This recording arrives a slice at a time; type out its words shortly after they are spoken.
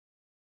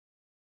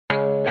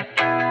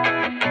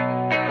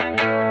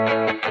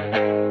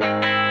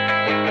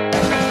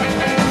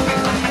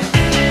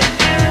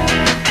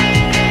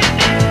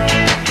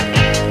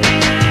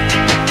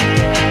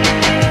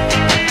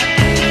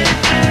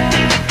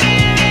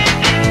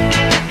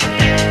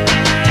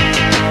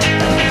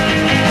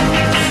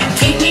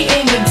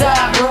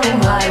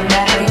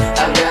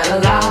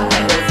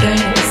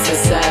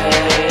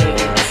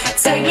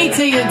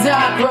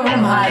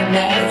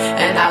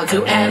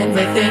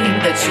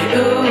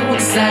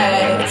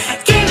say.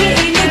 Keep me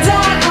in the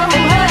dark, oh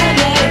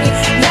honey,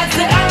 that's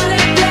the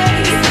only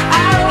place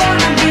I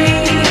wanna be.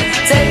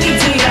 Take me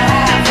to your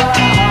half a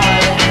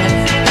heart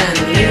and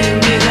leave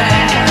me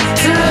there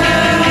to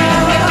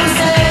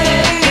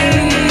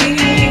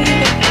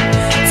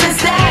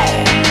stay.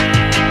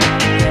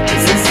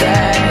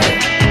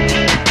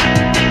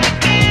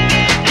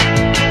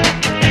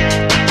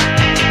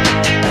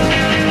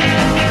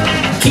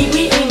 Keep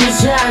me in your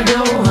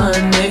shadow,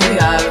 honey.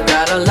 I've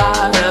got a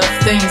lot of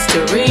things to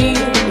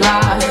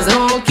realize.